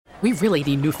We really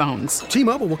need new phones.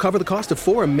 T-Mobile will cover the cost of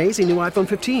 4 amazing new iPhone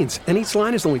 15s, and each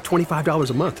line is only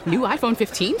 $25 a month. New iPhone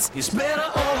 15s? It's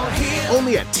better over here.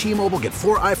 Only at T-Mobile, get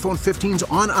 4 iPhone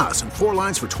 15s on us and 4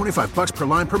 lines for $25 per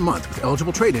line per month with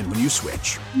eligible trade-in when you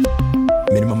switch.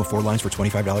 Minimum of 4 lines for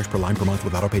 $25 per line per month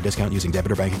with autopay discount using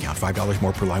debit or bank account. $5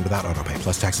 more per line without autopay,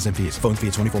 plus taxes and fees. Phone fee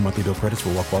at 24 monthly bill credits for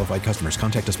well-qualified customers.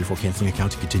 Contact us before canceling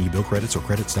account to continue bill credits or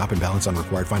credit stop and balance on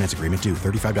required finance agreement due.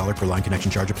 $35 per line connection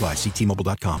charge applies. See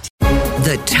T-Mobile.com.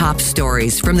 The top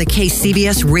stories from the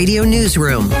KCBS Radio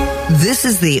Newsroom. This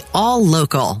is the All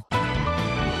Local.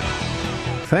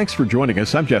 Thanks for joining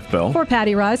us. I'm Jeff Bell. For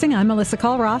Patty Rising, I'm Melissa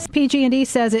Colross. PG&E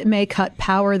says it may cut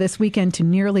power this weekend to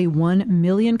nearly 1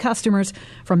 million customers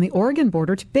from the Oregon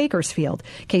border to Bakersfield.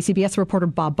 KCBS reporter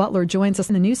Bob Butler joins us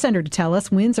in the news center to tell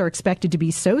us winds are expected to be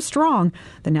so strong,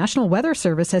 the National Weather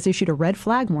Service has issued a red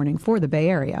flag warning for the Bay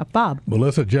Area. Bob.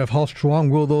 Melissa, Jeff, how strong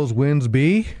will those winds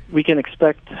be? We can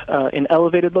expect in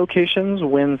elevated locations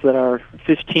winds that are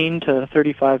 15 to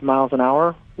 35 miles an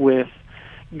hour with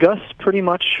gusts pretty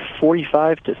much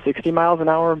 45 to 60 miles an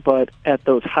hour, but at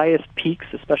those highest peaks,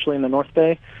 especially in the North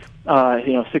Bay,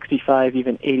 65,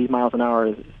 even 80 miles an hour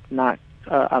is not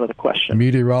out of the question.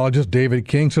 Meteorologist David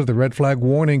King says the red flag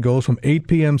warning goes from 8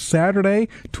 p.m. Saturday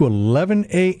to 11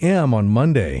 a.m. on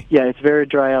Monday. Yeah, it's very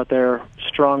dry out there.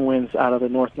 Strong winds out of the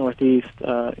north-northeast.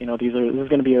 This is going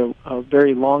to be a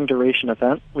very long duration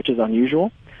event, which is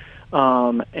unusual,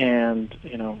 it's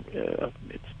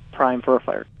prime for a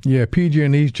fire. Yeah,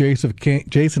 PG&E's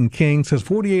Jason King says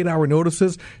 48-hour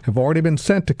notices have already been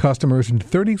sent to customers in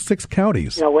 36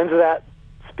 counties. Winds of that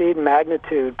speed and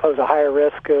magnitude pose a higher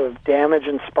risk of damage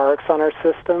and sparks on our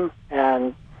system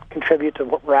and contribute to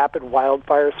rapid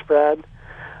wildfire spread.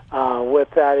 With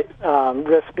that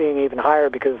risk being even higher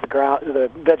because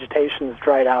the vegetation is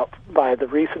dried out by the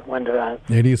recent wind events.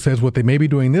 And he says what they may be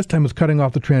doing this time is cutting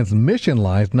off the transmission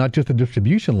lines, not just the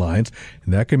distribution lines,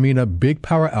 and that can mean a big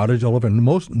power outage all over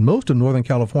most of Northern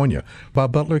California.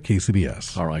 Bob Butler,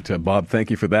 KCBS. All right, Bob,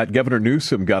 thank you for that. Governor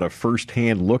Newsom got a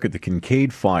first-hand look at the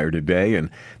Kincaid fire today and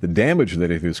the damage that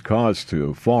it has caused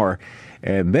so far.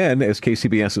 And then, as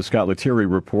KCBS's Scott Lettieri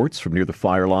reports from near the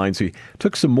fire lines, he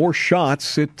took some more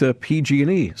shots at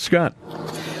PG&E. Scott.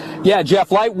 Yeah,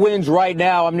 Jeff, light winds right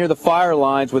now. I'm near the fire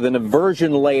lines with an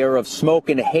aversion layer of smoke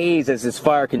and haze as this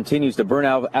fire continues to burn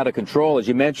out of control. As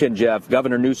you mentioned, Jeff,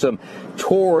 Governor Newsom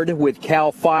toured with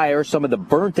CAL FIRE some of the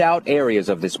burnt out areas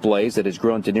of this blaze that has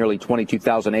grown to nearly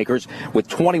 22,000 acres with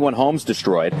 21 homes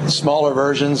destroyed. Smaller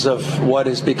versions of what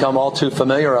has become all too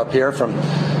familiar up here from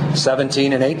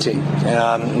 17 and 18.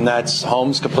 And that's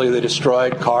homes completely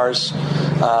destroyed, cars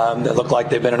that look like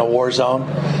they've been in a war zone,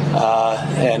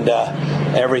 and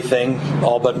everything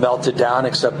all but melted down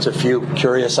except a few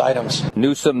curious items.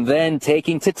 Newsom then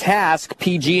taking to task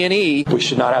PG&E. We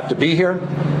should not have to be here.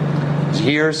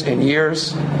 Years and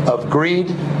years of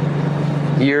greed,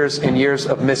 years and years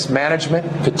of mismanagement,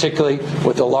 particularly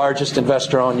with the largest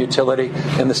investor-owned utility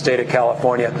in the state of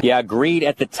California. Yeah, greed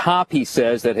at the top, he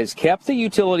says, that has kept the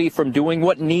utility from doing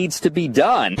what needs to be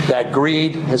done. That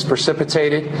greed has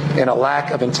precipitated in a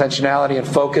lack of intentionality and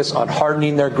focus on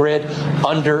hardening their grid,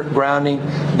 undergrounding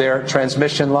their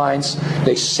transmission lines.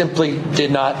 They simply did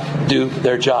not do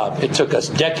their job. It took us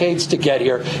decades to get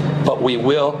here, but we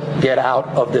will get out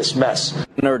of this mess.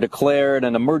 The governor declared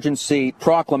an emergency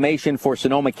proclamation for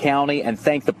Sonoma County and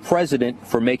thanked the president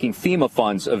for making FEMA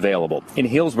funds available. In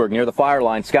Healdsburg, near the fire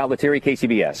line, Scott Lettieri,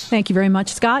 KCBS. Thank you very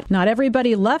much, Scott. Not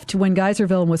everybody left when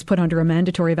Geyserville was put under a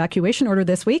mandatory evacuation order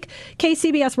this week.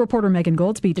 KCBS reporter Megan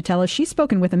Goldsby to tell us she's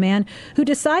spoken with a man who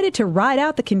decided to ride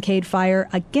out the Kincaid fire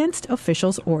against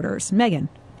officials' orders. Megan.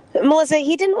 Melissa,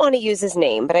 he didn't want to use his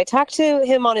name, but I talked to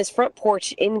him on his front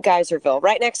porch in Geyserville.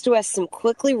 Right next to us, some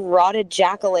quickly rotted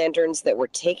jack-o'-lanterns that were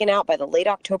taken out by the late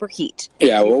October heat.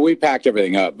 Yeah, well, we packed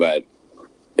everything up, but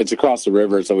it's across the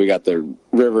river, so we got the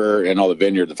river and all the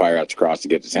vineyard the fire had to cross to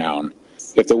get to town.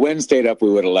 If the wind stayed up, we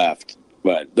would have left,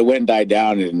 but the wind died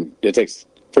down, and it takes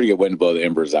pretty good wind to blow the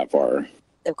embers that far.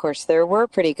 Of course, there were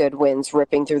pretty good winds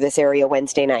ripping through this area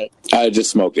Wednesday night. I just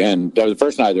smoked in. The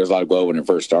first night, there was a lot of glow when it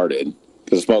first started.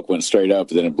 The smoke went straight up,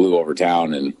 and then it blew over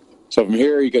town. And so from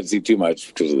here, you couldn't see too much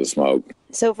because of the smoke.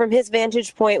 So from his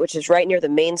vantage point, which is right near the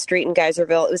main street in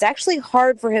Geyserville, it was actually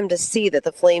hard for him to see that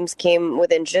the flames came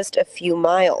within just a few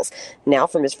miles. Now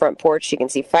from his front porch, you can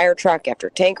see fire truck after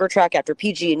tanker truck after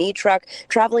PG&E truck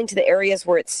traveling to the areas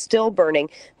where it's still burning.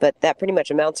 But that pretty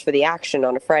much amounts for the action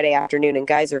on a Friday afternoon in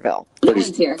Geyserville.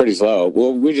 Pretty slow.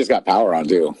 Well, we just got power on,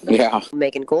 too. Yeah.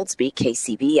 Megan Goldsby,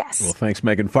 KCBS. Well, thanks,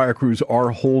 Megan. Fire crews are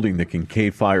holding the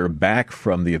Kincaid fire back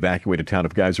from the evacuated town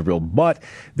of Geyserville, but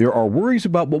there are worries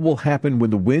about what will happen when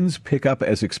the winds pick up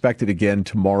as expected again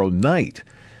tomorrow night.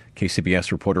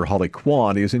 KCBS reporter Holly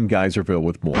Kwan is in Geyserville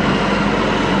with more.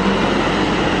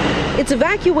 It's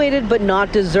evacuated but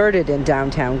not deserted in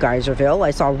downtown Geyserville. I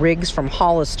saw rigs from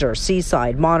Hollister,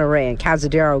 Seaside, Monterey, and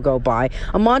Cazadero go by,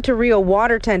 a Monterrio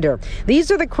water tender. These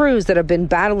are the crews that have been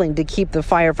battling to keep the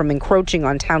fire from encroaching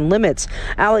on town limits.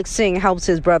 Alex Singh helps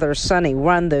his brother Sonny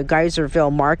run the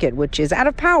Geyserville market, which is out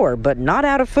of power but not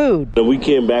out of food. We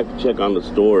came back to check on the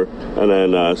store, and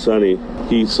then Sonny,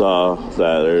 he saw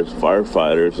that there's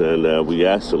firefighters, and we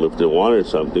asked them if they wanted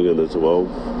something, and they said, well,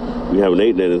 we haven't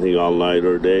eaten anything all night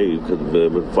or day because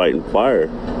we've been fighting fire.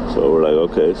 So we're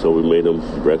like, okay. So we made them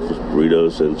breakfast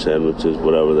burritos and sandwiches,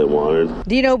 whatever they wanted.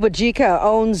 Dino Bajica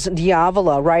owns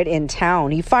Diavola right in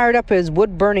town. He fired up his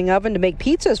wood-burning oven to make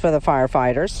pizzas for the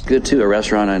firefighters. Good, too. A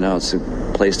restaurant, I know it's a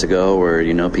place to go where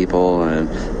you know people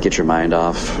and get your mind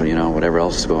off, whatever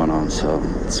else is going on. So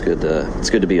it's good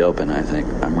to be open, I think.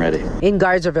 I'm ready. In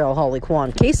Geyserville, Holly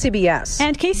Kwan, KCBS.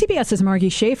 And KCBS's Margie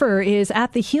Schaefer is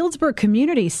at the Healdsburg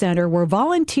Community Center, where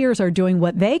volunteers are doing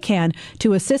what they can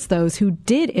to assist those who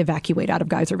did evacuate out of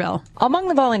Geyserville. Among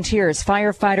the volunteers,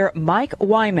 firefighter Mike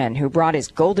Wyman, who brought his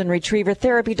golden retriever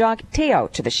therapy dog, Teo,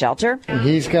 to the shelter.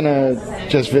 He's going to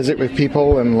just visit with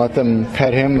people and let them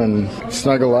pet him and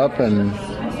snuggle up and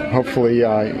hopefully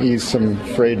ease some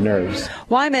frayed nerves.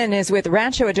 Wyman is with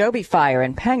Rancho Adobe Fire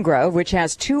in Pengrove, which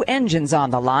has 2 engines on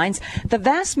the lines. The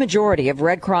vast majority of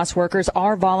Red Cross workers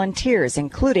are volunteers,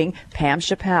 including Pam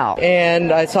Chappelle.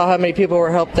 And I saw how many people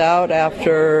were helped out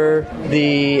after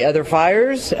the other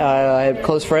fires. I have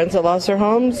close friends that lost their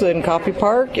homes in Coffey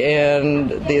Park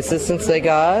and the assistance they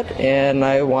got, and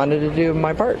I wanted to do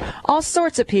my part. All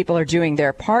sorts of people are doing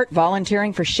their part,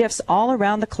 volunteering for shifts all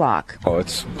around the clock.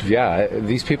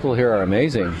 These people here are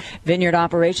amazing. Vineyard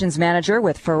Operations Manager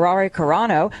with Ferrari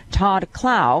Carano, Todd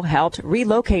Clow, helped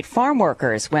relocate farm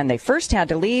workers when they first had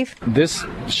to leave. This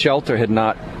shelter had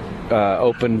not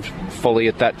opened fully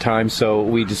at that time, so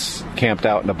we just camped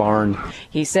out in a barn.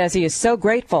 He says he is so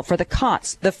grateful for the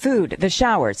cots, the food, the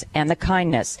showers, and the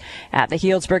kindness. At the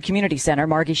Healdsburg Community Center,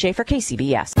 Margie Schaefer,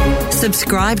 KCBS.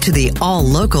 Subscribe to the All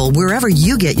Local wherever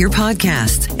you get your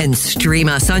podcasts and stream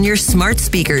us on your smart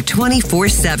speaker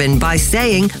 24/7 by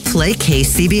saying, play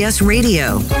KCBS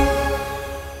Radio.